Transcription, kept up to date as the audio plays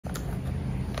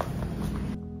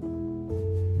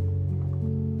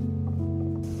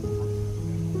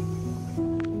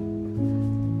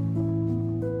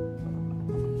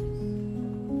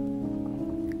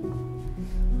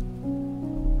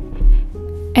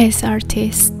As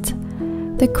artists,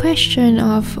 the question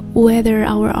of whether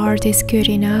our art is good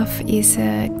enough is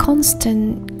a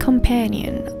constant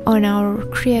companion on our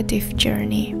creative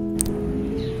journey.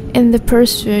 In the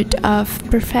pursuit of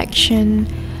perfection,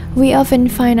 we often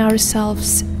find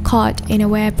ourselves caught in a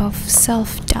web of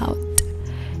self-doubt,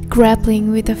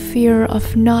 grappling with the fear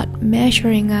of not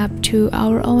measuring up to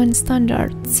our own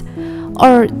standards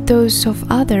or those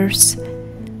of others.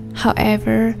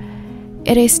 However,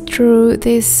 it is through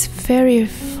this very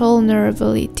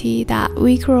vulnerability that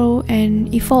we grow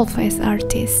and evolve as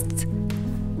artists.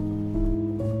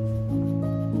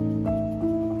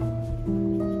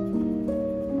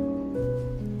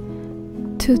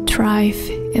 To thrive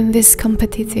in this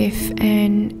competitive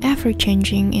and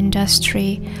ever-changing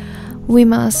industry, we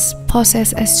must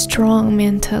possess a strong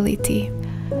mentality,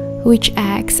 which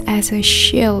acts as a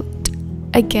shield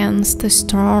against the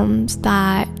storms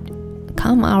that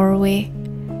come our way.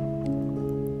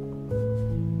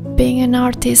 Being an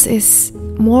artist is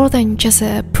more than just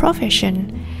a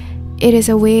profession, it is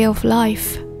a way of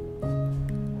life.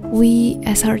 We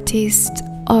as artists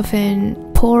often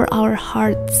pour our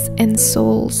hearts and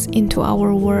souls into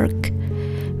our work,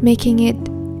 making it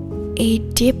a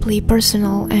deeply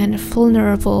personal and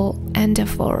vulnerable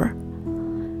endeavor.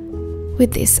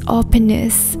 With this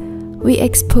openness, we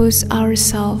expose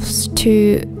ourselves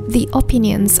to the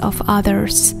opinions of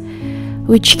others,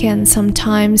 which can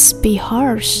sometimes be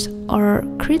harsh or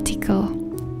critical.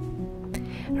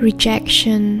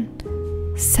 Rejection,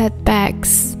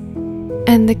 setbacks,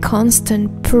 and the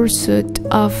constant pursuit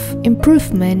of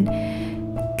improvement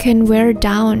can wear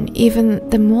down even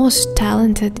the most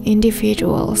talented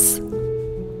individuals.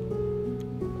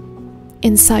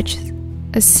 In such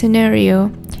a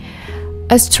scenario,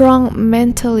 a strong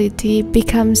mentality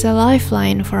becomes a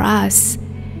lifeline for us.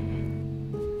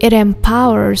 It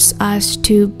empowers us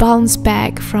to bounce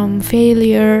back from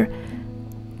failure,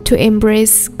 to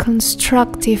embrace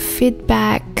constructive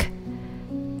feedback,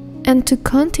 and to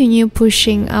continue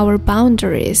pushing our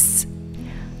boundaries.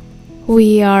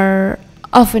 We are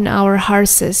often our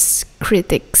harshest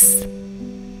critics.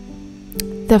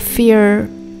 The fear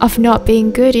of not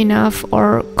being good enough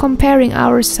or comparing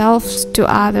ourselves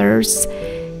to others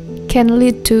can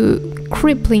lead to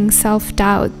crippling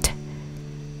self-doubt.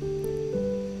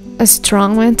 A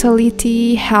strong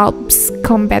mentality helps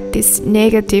combat this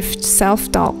negative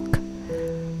self-talk.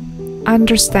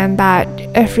 Understand that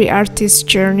every artist's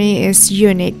journey is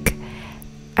unique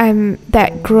and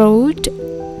that growth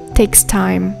takes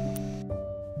time.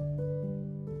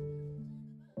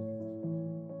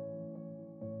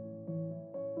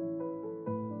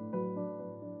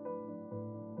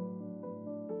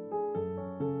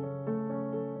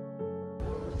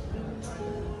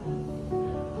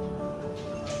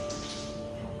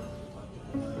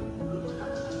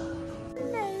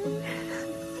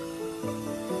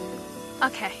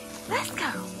 Okay, let's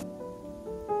go.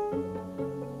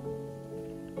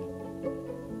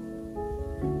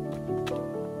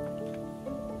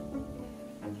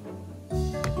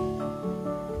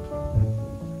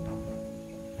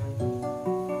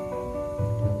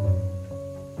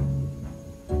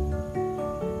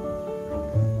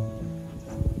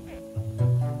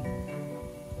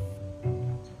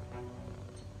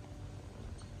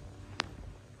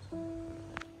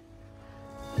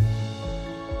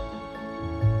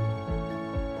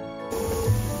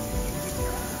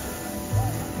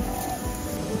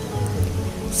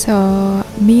 So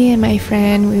me and my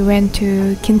friend, we went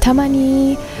to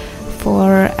Kintamani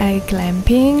for a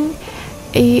glamping.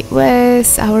 It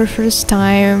was our first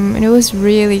time and it was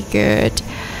really good.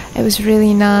 It was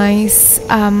really nice.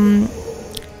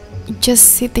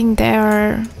 Just sitting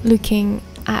there looking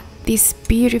at this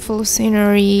beautiful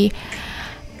scenery,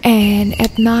 and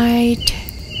at night,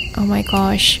 oh my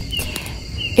gosh,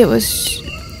 it was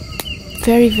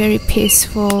very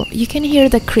peaceful. You can hear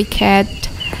the cricket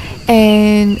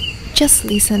and just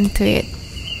listen to it.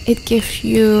 It gives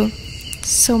you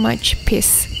so much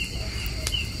peace.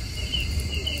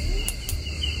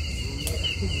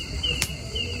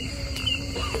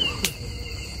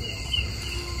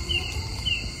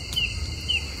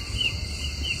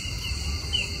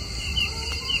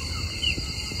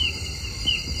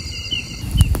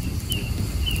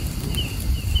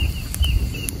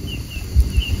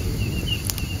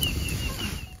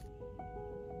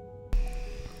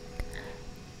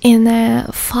 In a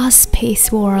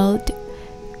fast-paced world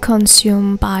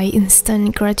consumed by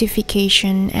instant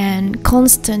gratification and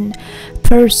constant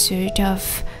pursuit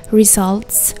of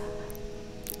results,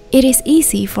 it is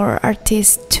easy for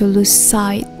artists to lose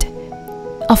sight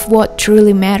of what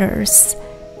truly matters,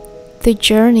 the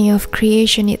journey of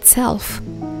creation itself.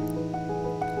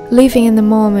 living in the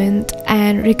moment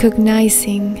and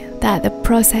recognizing that the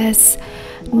process,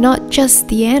 not just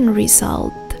the end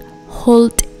result,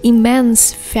 hold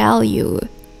immense value,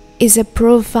 is a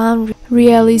profound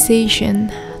realization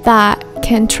that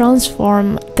can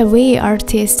transform the way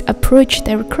artists approach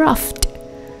their craft.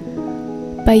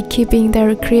 By keeping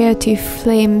their creative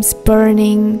flames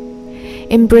burning,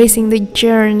 embracing the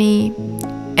journey,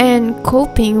 and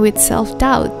coping with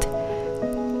self-doubt,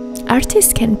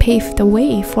 artists can pave the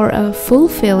way for a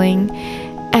fulfilling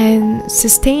and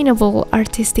sustainable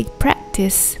artistic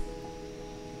practice.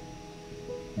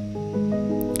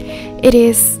 It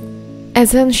is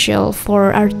essential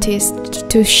for artists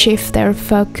to shift their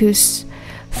focus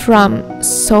from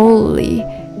solely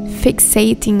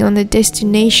fixating on the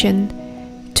destination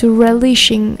to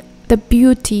relishing the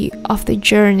beauty of the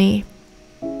journey.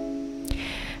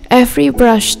 Every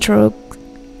brushstroke,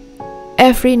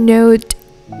 every note,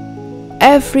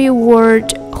 every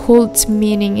word holds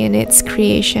meaning in its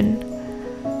creation.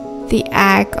 The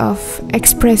act of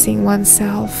expressing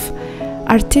oneself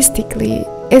artistically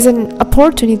is an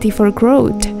opportunity for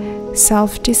growth,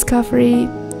 self-discovery,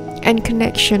 and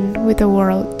connection with the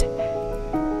world.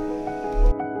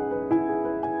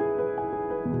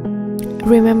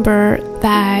 Remember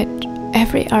that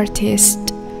every artist,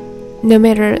 no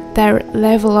matter their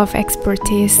level of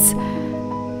expertise,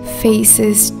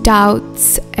 faces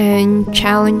doubts and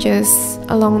challenges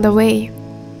along the way.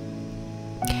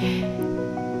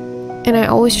 And I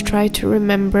always try to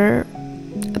remember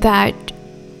that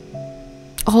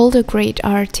all the great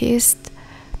artists,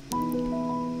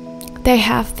 they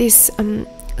have this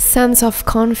sense of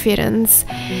confidence,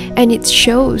 and it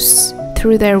shows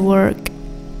through their work,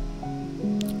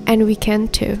 and we can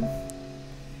too.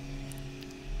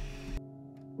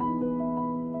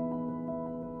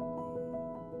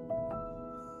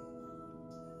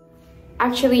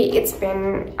 Actually, it's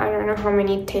been, I don't know how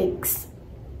many takes.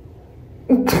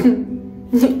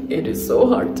 It is so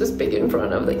hard to speak in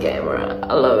front of the camera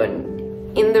alone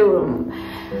in the room.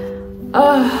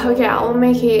 Okay, I'll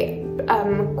make it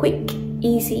quick,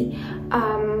 easy.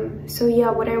 So yeah,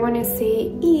 what I want to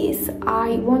say is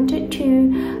I wanted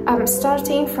to,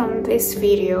 starting from this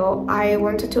video, I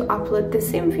wanted to upload the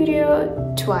same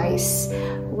video twice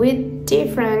with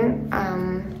different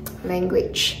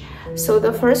language. So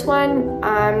the first one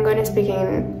I'm gonna speak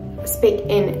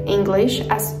in English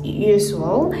as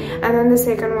usual, and then the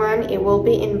second one it will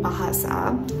be in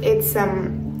Bahasa. It's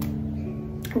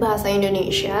Bahasa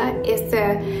Indonesia. It's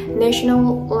the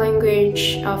national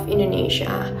language of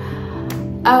Indonesia.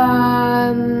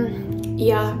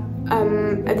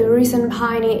 The reason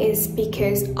behind it is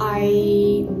because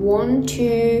I want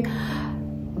to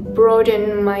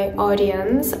broaden my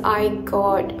audience. I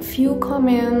got a few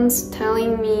comments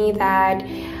telling me that,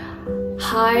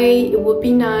 hi, it would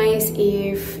be nice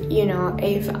if, you know,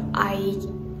 if I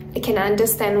can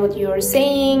understand what you're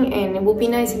saying, and it would be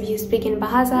nice if you speak in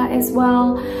Bahasa as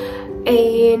well.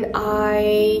 And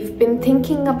I've been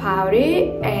thinking about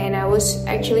it, and I was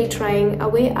actually trying a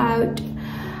way out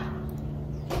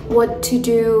what to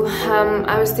do.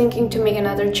 I was thinking to make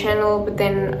another channel, but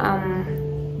then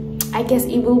I guess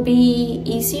it will be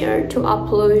easier to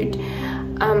upload.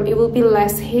 It will be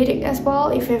less headache as well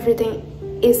if everything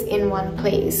is in one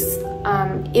place.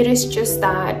 It is just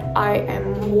that I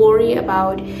am worried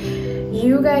about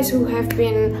you guys who have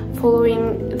been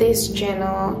following this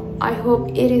channel. I hope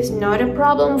it is not a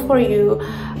problem for you,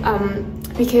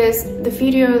 because the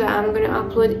video that I'm gonna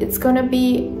upload, it's gonna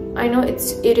be, I know it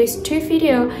is two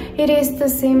video, it is the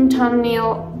same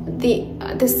thumbnail,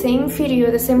 the same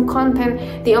video, the same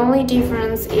content. The only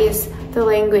difference is the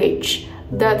language,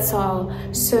 that's all.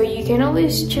 So you can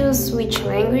always choose which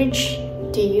language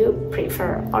do you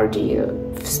prefer or do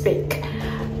you speak.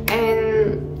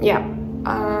 And yeah,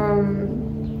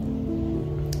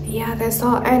 yeah, that's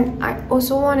all. And I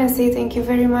also want to say thank you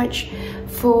very much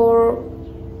for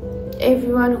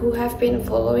everyone who have been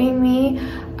following me.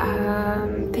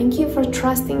 Thank you for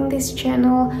trusting this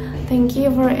channel, thank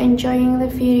you for enjoying the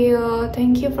video,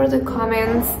 thank you for the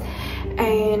comments,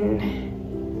 and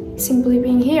simply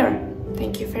being here.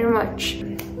 Thank you very much.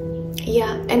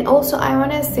 Yeah, and also I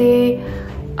want to say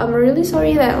I'm really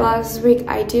sorry that last week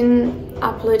I didn't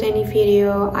upload any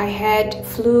video. I had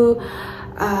flu.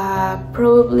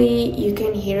 Probably you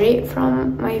can hear it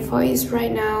from my voice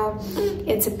right now.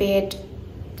 It's a bit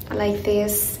like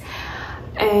this,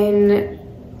 and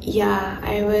yeah,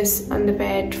 I was on the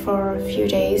bed for a few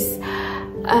days.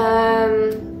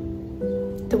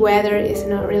 The weather is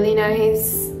not really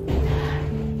nice.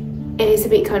 It is a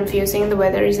bit confusing. The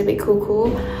weather is a bit cuckoo.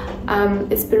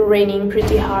 It's been raining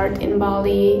pretty hard in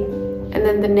Bali, and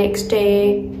then the next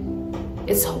day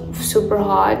it's super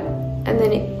hot, and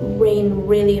then it rained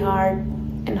really hard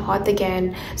and hot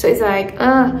again. So it's like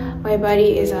my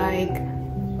body is like,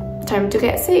 time to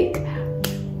get sick.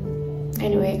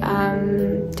 Anyway,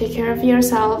 take care of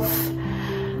yourself,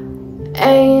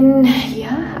 and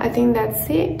yeah, I think that's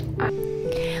it.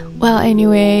 Well,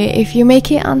 anyway, if you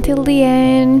make it until the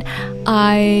end,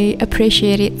 I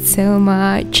appreciate it so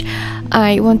much.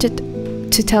 I wanted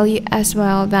to tell you as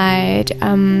well that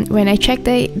when I checked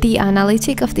the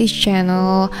analytic of this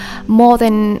channel, more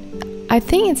than, I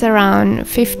think it's around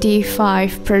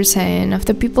 55% of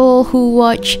the people who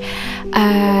watch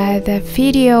the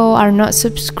video are not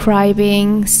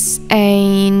subscribing,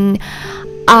 and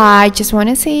I just want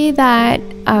to say that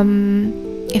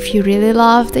if you really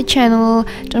love the channel,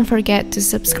 don't forget to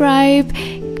subscribe,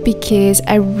 because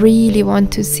I really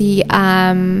want to see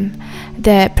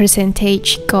the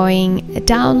percentage going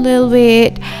down a little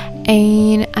bit,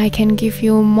 and I can give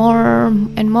you more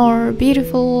and more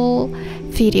beautiful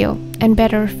video and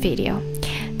better video.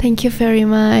 Thank you very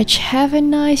much. Have a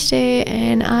nice day,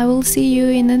 and I will see you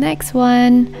in the next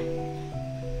one.